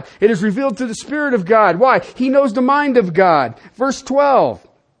God. It is revealed through the Spirit of God. Why? He knows the mind of God. Verse 12.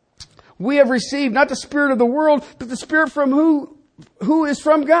 We have received not the spirit of the world, but the Spirit from who is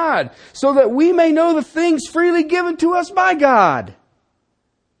from God, so that we may know the things freely given to us by God.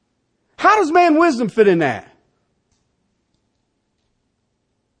 How does man wisdom fit in that?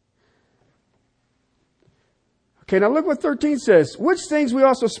 Okay, now look what 13 says. Which things we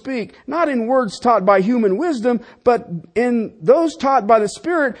also speak, not in words taught by human wisdom, but in those taught by the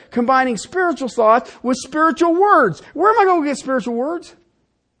Spirit, combining spiritual thought with spiritual words. Where am I going to get spiritual words?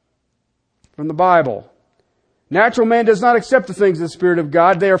 From the Bible. Natural man does not accept the things of the Spirit of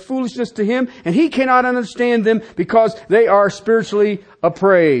God. They are foolishness to him, and he cannot understand them because they are spiritually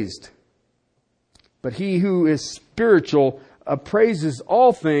appraised. But he who is spiritual appraises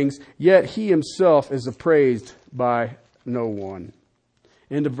all things, yet he himself is appraised by no one.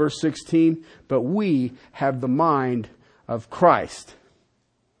 End of verse 16. But we have the mind of Christ.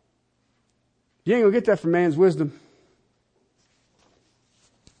 You ain't going to get that from man's wisdom.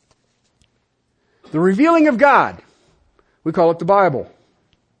 The revealing of God. We call it the Bible.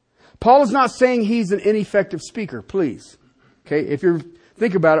 Paul is not saying he's an ineffective speaker, please. Okay, if you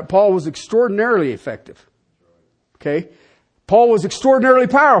think about it, Paul was extraordinarily effective. Okay, Paul was extraordinarily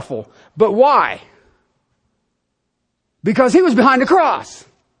powerful. But why? Because he was behind the cross.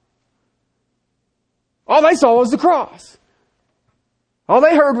 All they saw was the cross. All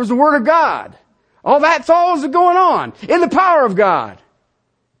they heard was the Word of God. That's all was going on in the power of God.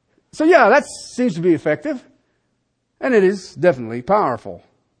 So yeah, that seems to be effective. And it is definitely powerful.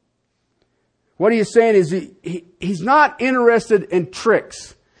 What he is saying is he's not interested in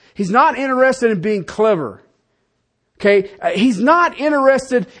tricks. He's not interested in being clever. Okay? He's not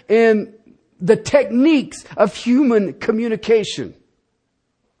interested in the techniques of human communication.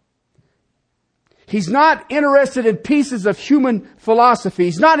 He's not interested in pieces of human philosophy.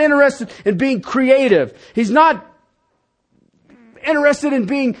 He's not interested in being creative. He's not interested in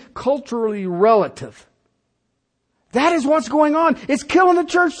being culturally relative. That is what's going on. It's killing the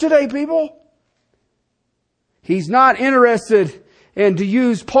church today, people. He's not interested in, to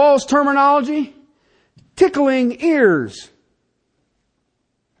use Paul's terminology, tickling ears.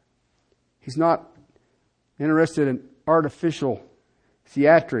 He's not interested in artificial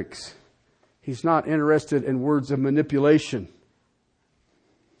theatrics. He's not interested in words of manipulation.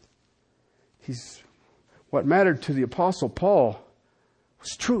 What mattered to the Apostle Paul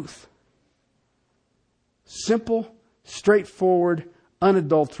was truth. Simple, straightforward,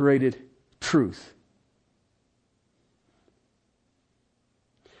 unadulterated truth.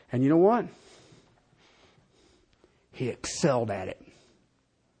 And you know what? He excelled at it.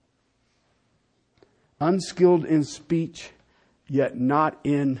 Unskilled in speech, yet not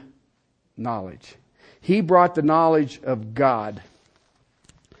in knowledge. He brought the knowledge of God.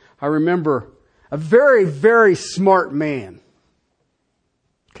 I remember a very, very smart man.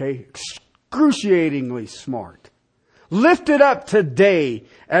 Okay, excruciatingly smart. Lifted up today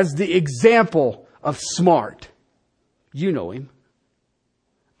as the example of smart. You know him.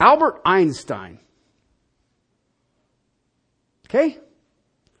 Albert Einstein. Okay?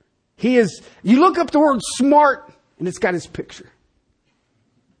 You look up the word smart and it's got his picture.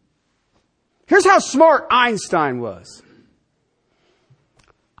 Here's how smart Einstein was.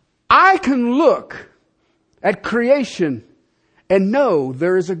 I can look at creation and know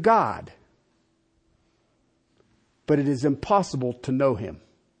there is a God. But it is impossible to know Him.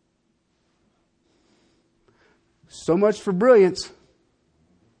 So much for brilliance.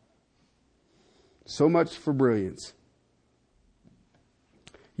 So much for brilliance.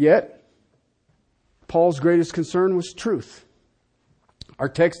 Yet, Paul's greatest concern was truth. Our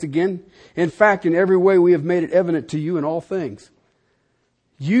text again, in fact, in every way we have made it evident to you in all things.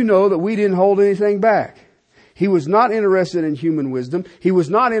 You know that we didn't hold anything back. He was not interested in human wisdom. He was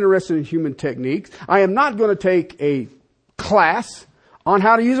not interested in human techniques. I am not going to take a class on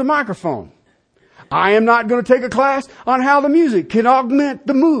how to use a microphone. I am not going to take a class on how the music can augment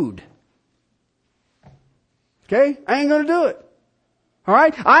the mood. Okay? I ain't going to do it. All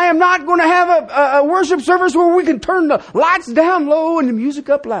right? I am not going to have a worship service where we can turn the lights down low and the music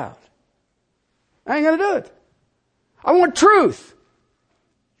up loud. I ain't going to do it. I want truth.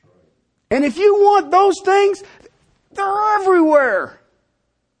 And if you want those things, they're everywhere.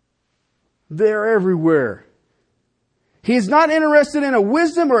 They're everywhere. He is not interested in a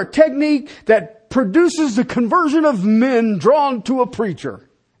wisdom or a technique that produces the conversion of men drawn to a preacher.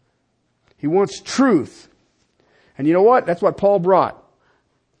 He wants truth. And you know what? That's what Paul brought.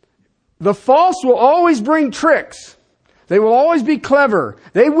 The false will always bring tricks. They will always be clever.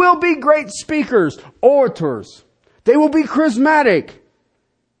 They will be great speakers, orators. They will be charismatic.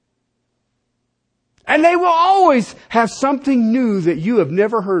 And they will always have something new that you have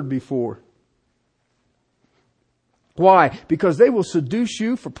never heard before. Why? Because they will seduce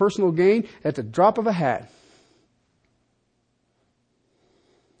you for personal gain at the drop of a hat.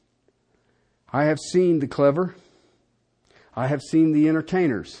 I have seen the clever. I have seen the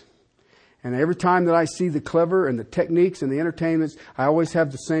entertainers. And every time that I see the clever and the techniques and the entertainments, I always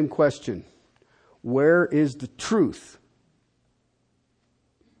have the same question. Where is the truth?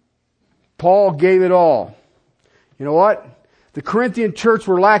 Paul gave it all. You know what? The Corinthian church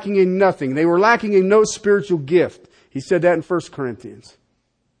were lacking in nothing. They were lacking in no spiritual gift. He said that in 1 Corinthians.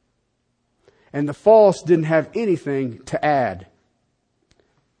 And the false didn't have anything to add.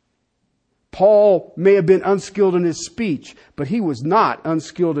 Paul may have been unskilled in his speech, but he was not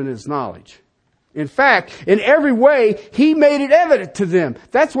unskilled in his knowledge. In fact, in every way, he made it evident to them.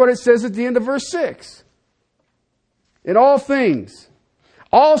 That's what it says at the end of verse 6. In all things,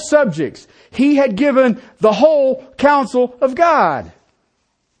 all subjects, he had given the whole counsel of God.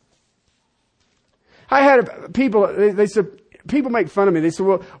 I had people, they said, people make fun of me. They said,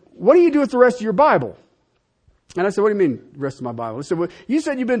 well, what do you do with the rest of your Bible? And I said, what do you mean, the rest of my Bible? They said, well, you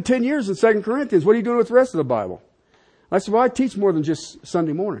said you've been 10 years in 2 Corinthians. What are you doing with the rest of the Bible? I said, well, I teach more than just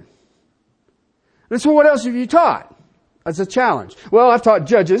Sunday morning. They said, well, what else have you taught? That's a challenge. Well, I've taught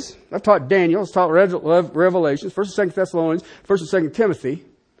Judges. I've taught Daniel. I've taught Revelations, 1st and 2nd Thessalonians, 1st and 2nd Timothy,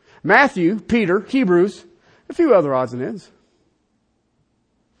 Matthew, Peter, Hebrews, a few other odds and ends.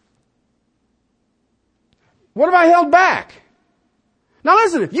 What have I held back? Now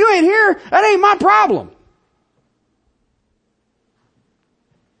listen, if you ain't here, that ain't my problem.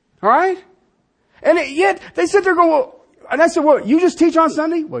 All right? And yet, they sit there and go, well, and I said, well, you just teach on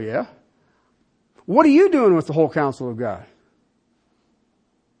Sunday? Well, yeah. What are you doing with the whole counsel of God?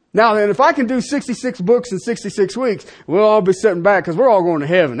 Now then, if I can do 66 books in 66 weeks, we'll all be sitting back because we're all going to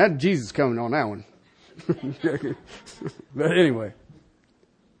heaven. That Jesus coming on that one. But anyway.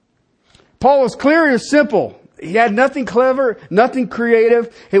 Paul was clear and simple. He had nothing clever, nothing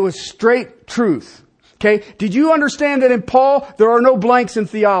creative. It was straight truth. Okay? Did you understand that in Paul, there are no blanks in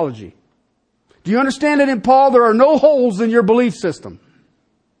theology? Do you understand that in Paul, there are no holes in your belief system?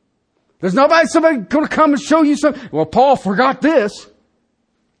 There's somebody going to come and show you something. Well, Paul forgot this.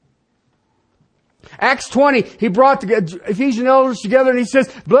 Acts 20, he brought the Ephesian elders together and he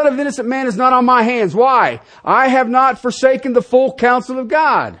says, blood of innocent man is not on my hands. Why? I have not forsaken the full counsel of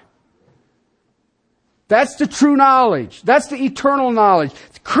God. That's the true knowledge. That's the eternal knowledge.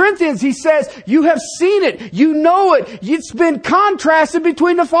 Corinthians, he says, you have seen it. You know it. It's been contrasted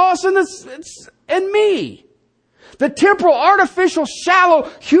between the false and me. The temporal, artificial, shallow,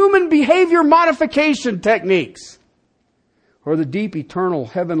 human behavior modification techniques. Or the deep, eternal,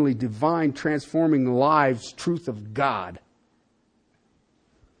 heavenly, divine, transforming lives, truth of God.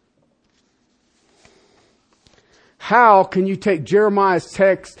 How can you take Jeremiah's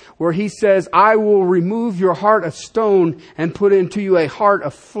text where he says, I will remove your heart of stone and put into you a heart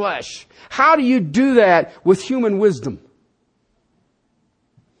of flesh? How do you do that with human wisdom?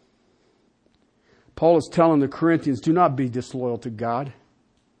 Paul is telling the Corinthians, do not be disloyal to God.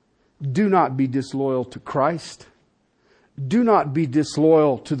 Do not be disloyal to Christ. Do not be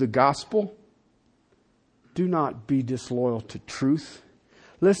disloyal to the gospel. Do not be disloyal to truth.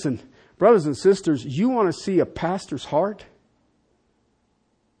 Listen, brothers and sisters, you want to see a pastor's heart?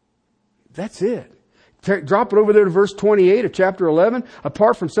 That's it. Drop it over there to verse 28 of chapter 11.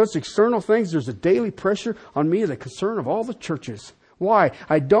 Apart from such external things, there's a daily pressure on me, the concern of all the churches. Why?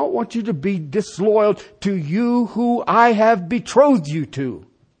 I don't want you to be disloyal to you who I have betrothed you to.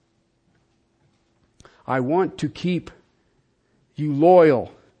 I want to keep you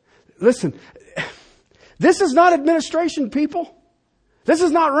loyal. Listen, this is not administration, people. This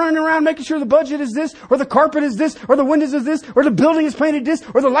is not running around making sure the budget is this, or the carpet is this, or the windows is this, or the building is painted this,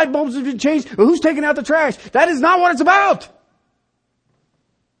 or the light bulbs have been changed, or who's taking out the trash. That is not what it's about.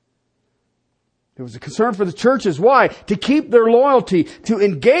 It was a concern for the churches. Why? To keep their loyalty, to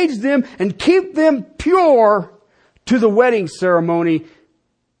engage them and keep them pure to the wedding ceremony.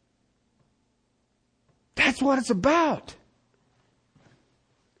 That's what it's about.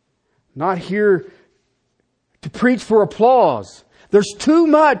 Not here to preach for applause. There's too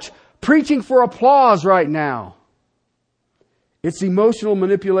much preaching for applause right now. It's emotional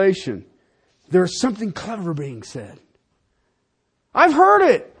manipulation. There's something clever being said. I've heard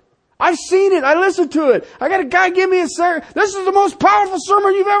it. I've seen it. I listened to it. I got a guy give me a sermon. This is the most powerful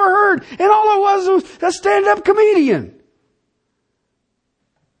sermon you've ever heard. And all it was a stand-up comedian.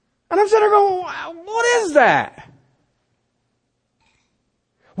 And I'm sitting there going, what is that?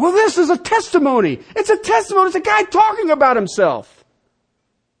 Well, this is a testimony. It's a testimony. It's a guy talking about himself.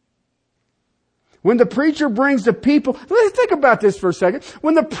 When the preacher brings the people, let's think about this for a second.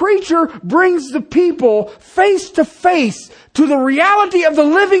 When the preacher brings the people face to face to the reality of the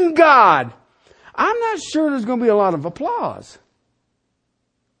living God, I'm not sure there's going to be a lot of applause.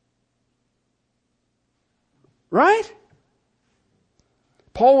 Right?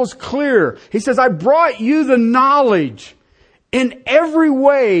 Paul was clear. He says, I brought you the knowledge in every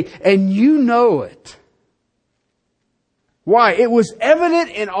way, and you know it. Why? It was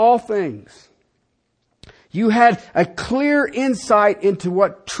evident in all things. You had a clear insight into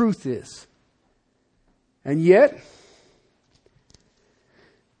what truth is. And yet,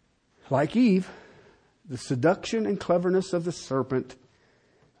 like Eve, the seduction and cleverness of the serpent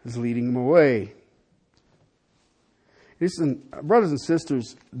is leading them away. Listen, brothers and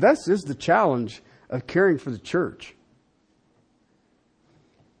sisters, this is the challenge of caring for the church.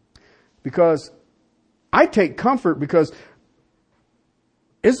 Because I take comfort because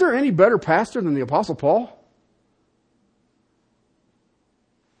is there any better pastor than the Apostle Paul?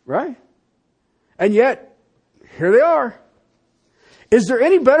 Right? And yet, here they are. Is there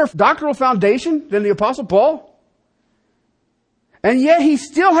any better doctrinal foundation than the Apostle Paul? And yet he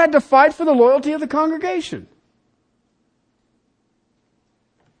still had to fight for the loyalty of the congregation.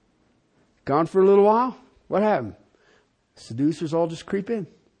 Gone for a little while. What happened? Seducers all just creep in.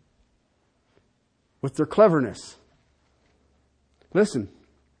 With their cleverness. Listen.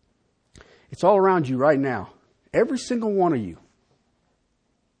 It's all around you right now. Every single one of you.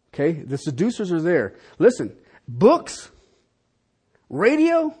 Okay? The seducers are there. Listen. Books.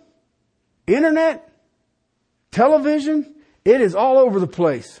 Radio. Internet. Television. It is all over the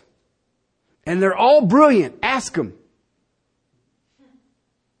place. And they're all brilliant. Ask them.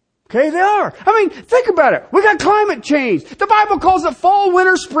 Okay, they are. I mean, think about it. We got climate change. The Bible calls it fall,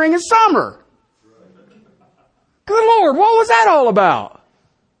 winter, spring, and summer. Good Lord, what was that all about?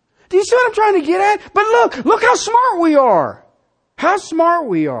 Do you see what I'm trying to get at? But look how smart we are. How smart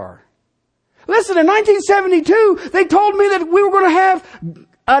we are. Listen, in 1972, they told me that we were going to have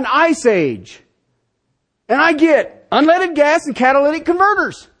an ice age. And I get unleaded gas and catalytic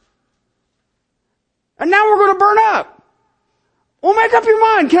converters. And now we're going to burn up. Well, make up your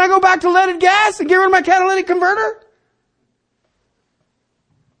mind. Can I go back to leaded gas and get rid of my catalytic converter?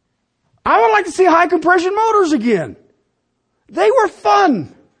 I would like to see high compression motors again. They were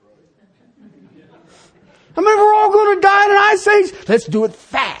fun. I mean, we're all going to die in an ice age. Let's do it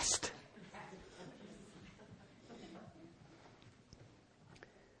fast.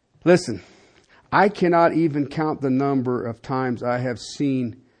 Listen, I cannot even count the number of times I have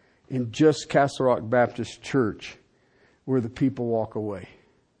seen in just Castle Rock Baptist Church where the people walk away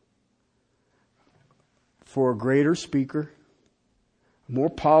for a greater speaker, more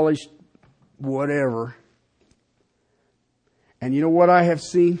polished whatever. And you know what I have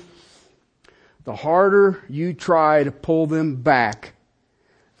seen? The harder you try to pull them back,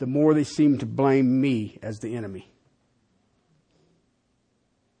 the more they seem to blame me as the enemy.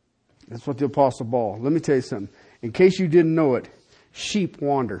 That's what the Apostle Paul. Let me tell you something. In case you didn't know it, sheep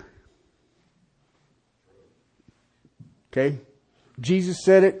wander. Okay? Jesus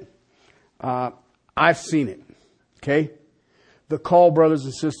said it. I've seen it. Okay? The call, brothers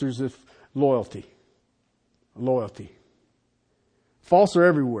and sisters, of loyalty. Loyalty. False are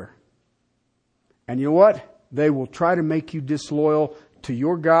everywhere. And you know what? They will try to make you disloyal to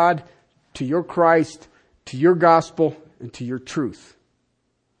your God, to your Christ, to your gospel, and to your truth.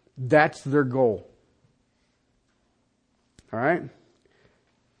 That's their goal. All right?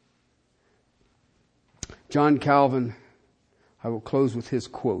 John Calvin, I will close with his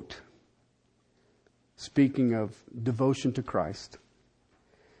quote. Speaking of devotion to Christ.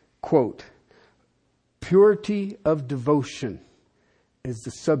 Quote, "Purity of devotion is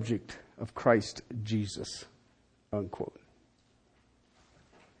the subject of Christ Jesus." Unquote.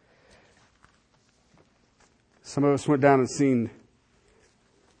 Some of us went down and seen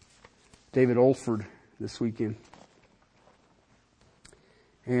David Olford this weekend.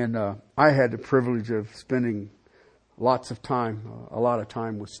 And I had the privilege of spending a lot of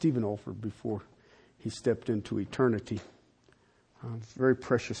time with Stephen Olford before he stepped into eternity. Very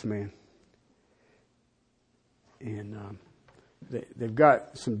precious man. And they've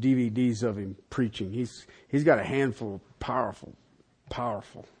got some DVDs of him preaching. He's got a handful of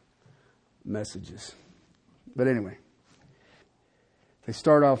powerful messages. But anyway, they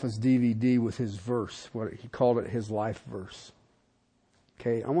start off his DVD with his verse. What he called it, his life verse.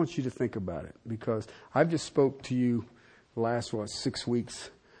 Okay, I want you to think about it because I've just spoke to you the last 6 weeks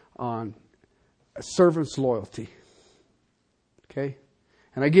on a servant's loyalty. Okay,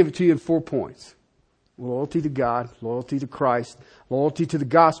 and I give it to you in 4 points. Loyalty to God, loyalty to Christ, loyalty to the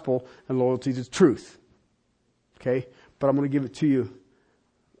gospel, and loyalty to truth. Okay? But I'm going to give it to you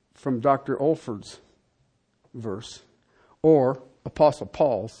from Dr. Olford's verse or Apostle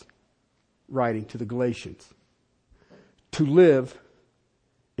Paul's writing to the Galatians. To live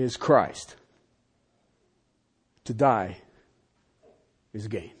is Christ. To die is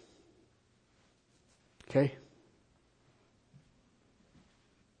gain. Okay?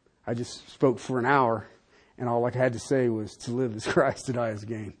 I just spoke for an hour, and all I had to say was to live is Christ, to die is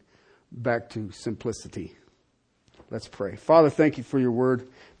gain. Back to simplicity. Let's pray. Father, thank you for your word.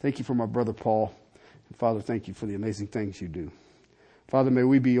 Thank you for my brother Paul. And Father, thank you for the amazing things you do. Father, may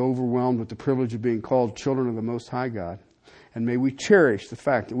we be overwhelmed with the privilege of being called children of the Most High God. And may we cherish the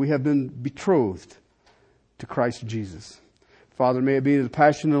fact that we have been betrothed to Christ Jesus. Father, may it be the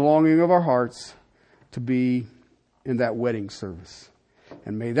passion and longing of our hearts to be in that wedding service.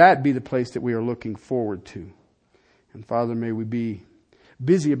 And may that be the place that we are looking forward to. And Father, may we be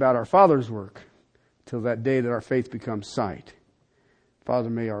busy about our Father's work till that day that our faith becomes sight. Father,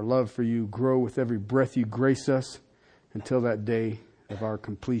 may our love for you grow with every breath you grace us until that day of our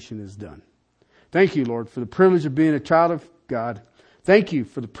completion is done. Thank you, Lord, for the privilege of being a child of God. Thank you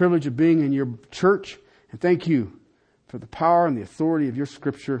for the privilege of being in your church. And thank you for the power and the authority of your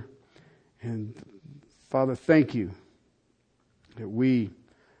scripture. And Father, thank you that we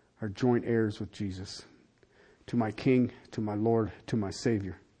are joint heirs with Jesus. To my King, to my Lord, to my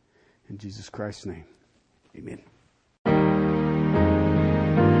Savior. In Jesus Christ's name, amen.